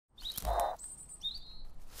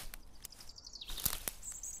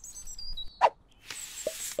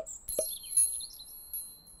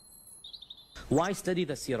Why study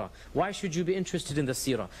the seerah? Why should you be interested in the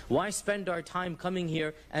seerah? Why spend our time coming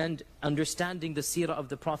here and understanding the seerah of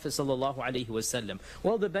the Prophet ﷺ?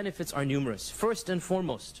 Well, the benefits are numerous. First and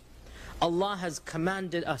foremost, Allah has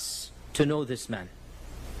commanded us to know this man.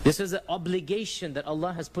 This is an obligation that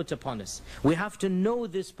Allah has put upon us. We have to know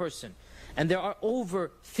this person. And there are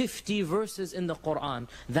over 50 verses in the Quran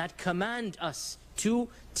that command us to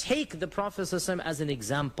take the Prophet ﷺ as an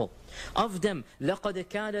example. Of them, لَقَدْ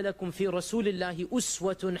كَانَ لَكُمْ فِي رَسُولِ اللَّهِ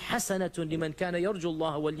أُسْوَةٌ حَسَنَةٌ لِمَنْ كَانَ يَرْجُو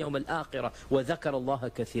اللَّهَ وَالْيَوْمَ الْآخِرَةِ وَذَكَرَ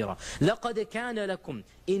اللَّهَ كَثِيرًا. لَقَدْ كَانَ لَكُمْ,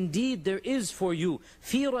 indeed there is for you,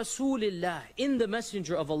 فِي رَسُولِ اللَّهِ, in the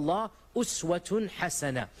Messenger of Allah, أُسْوَةٌ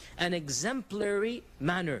حَسَنَةٌ, an exemplary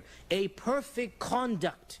manner, a perfect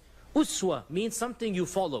conduct. Uswa means something you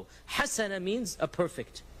follow. Hasana means a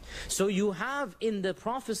perfect. So you have in the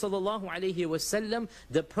Prophet ﷺ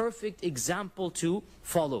the perfect example to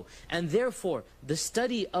follow. And therefore, the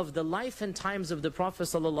study of the life and times of the Prophet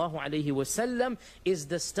ﷺ is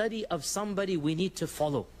the study of somebody we need to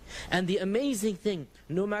follow. And the amazing thing,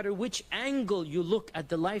 no matter which angle you look at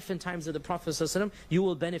the life and times of the Prophet ﷺ, you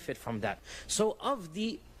will benefit from that. So of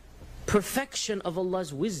the perfection of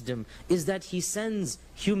Allah's wisdom is that He sends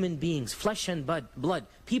human beings, flesh and blood,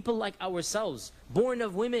 people like ourselves, born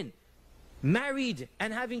of women, married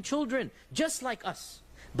and having children, just like us.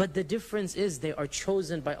 But the difference is they are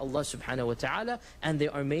chosen by Allah subhanahu wa ta'ala and they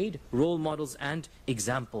are made role models and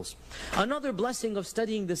examples. Another blessing of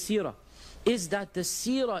studying the seerah is that the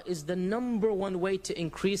seerah is the #1 way to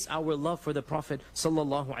increase our love for the Prophet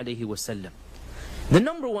sallallahu alaihi wasallam. The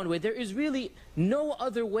 #1 way, there is really no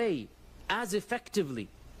other way as effectively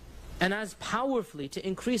and as powerfully to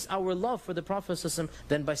increase our love for the Prophet ﷺ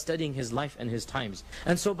than by studying his life and his times.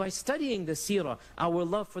 And so by studying the seerah, our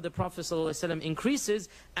love for the Prophet ﷺ increases,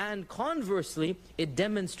 and conversely, it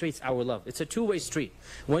demonstrates our love. It's a two-way street.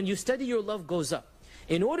 When you study, your love goes up.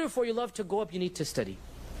 In order for your love to go up, you need to study.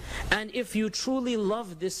 And if you truly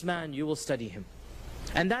love this man, you will study him.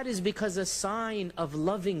 And that is because a sign of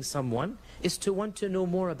loving someone is to want to know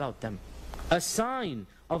more about them. A sign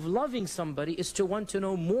of loving somebody is to want to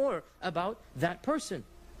know more about that person.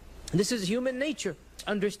 This is human nature.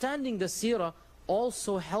 Understanding the seerah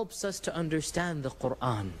also helps us to understand the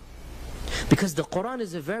Quran. Because the Quran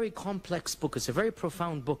is a very complex book, it's a very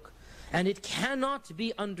profound book. And it cannot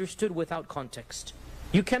be understood without context.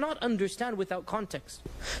 You cannot understand without context.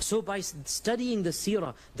 So by studying the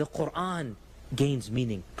seerah, the Quran gains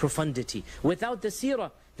meaning, profundity. Without the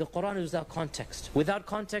seerah, the Quran is without context. Without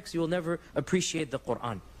context, you will never appreciate the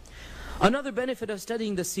Quran. Another benefit of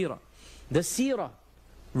studying the seerah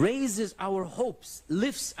raises our hopes,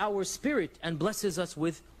 lifts our spirit, and blesses us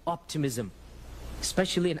with optimism.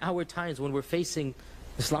 Especially in our times when we're facing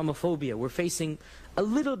Islamophobia, we're facing a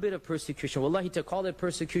little bit of persecution. Wallahi, to call it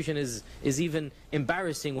persecution is even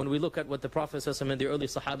embarrassing when we look at what the Prophet ﷺ and the early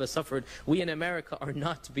Sahaba suffered. We in America are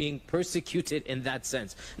not being persecuted in that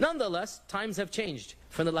sense. Nonetheless, times have changed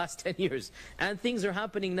from the last 10 years. And things are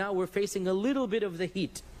happening now. We're facing a little bit of the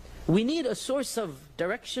heat. We need a source of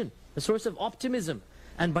direction, a source of optimism.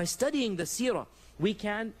 And by studying the seerah, we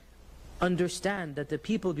can understand that the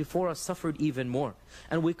people before us suffered even more.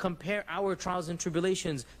 And we compare our trials and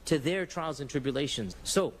tribulations to their trials and tribulations.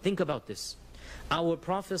 So, think about this. Our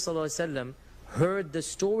Prophet ﷺ heard the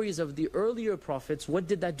stories of the earlier prophets. What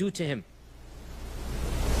did that do to him?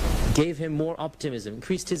 Gave him more optimism,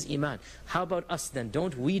 increased his iman. How about us then?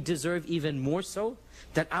 Don't we deserve even more so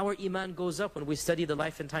that our iman goes up when we study the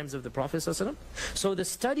life and times of the Prophet ﷺ? So the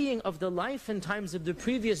studying of the life and times of the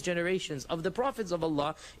previous generations of the Prophets of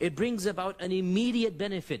Allah, it brings about an immediate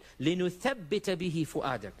benefit. لِنُثَبِّتَ بِهِ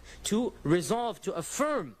فُؤَادَكَ, to resolve, to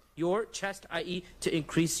affirm your chest, i.e. to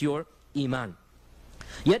increase your iman.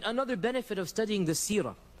 Yet another benefit of studying the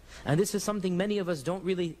seerah, and this is something many of us don't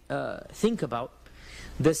really think about.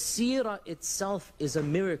 The seerah itself is a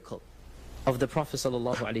miracle of the Prophet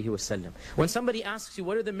ﷺ. When somebody asks you,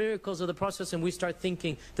 what are the miracles of the Prophet, and we start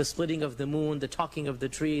thinking the splitting of the moon, the talking of the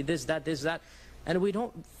tree, this, that, and we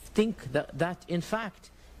don't think that in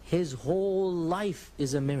fact, his whole life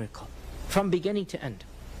is a miracle, from beginning to end.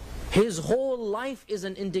 His whole life is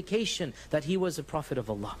an indication that he was a Prophet of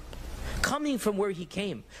Allah. Coming from where he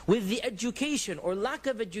came, with the education or lack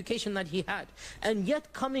of education that he had, and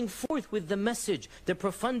yet coming forth with the message, the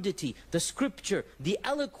profundity, the scripture, the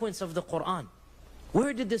eloquence of the Quran.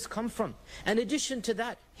 Where did this come from? In addition to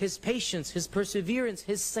that, his patience, his perseverance,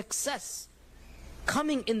 his success,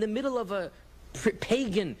 coming in the middle of a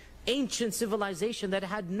pagan, ancient civilization that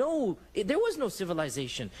had there was no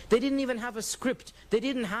civilization. They didn't even have a script. They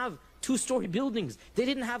didn't have two-story buildings. They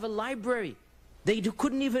didn't have a library. They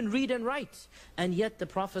couldn't even read and write. And yet the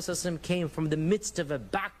Prophet ﷺ came from the midst of a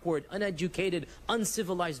backward, uneducated,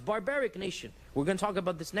 uncivilized, barbaric nation. We're going to talk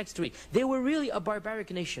about this next week. They were really a barbaric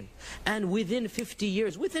nation. And within 50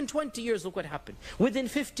 years, within 20 years, look what happened. Within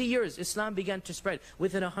 50 years, Islam began to spread.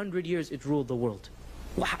 Within 100 years, it ruled the world.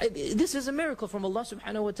 This is a miracle from Allah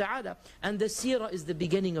subhanahu wa ta'ala. And the seerah is the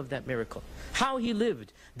beginning of that miracle. How he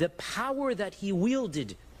lived, the power that he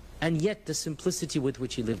wielded, and yet the simplicity with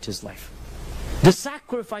which he lived his life. The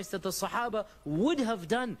sacrifice that the Sahaba would have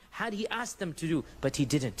done had he asked them to do, but he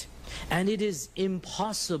didn't. And it is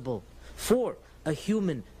impossible for a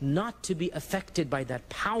human not to be affected by that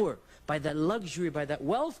power, by that luxury, by that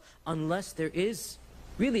wealth, unless there is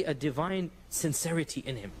really a divine sincerity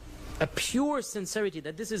in him. A pure sincerity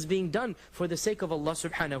that this is being done for the sake of Allah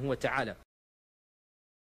subhanahu wa ta'ala.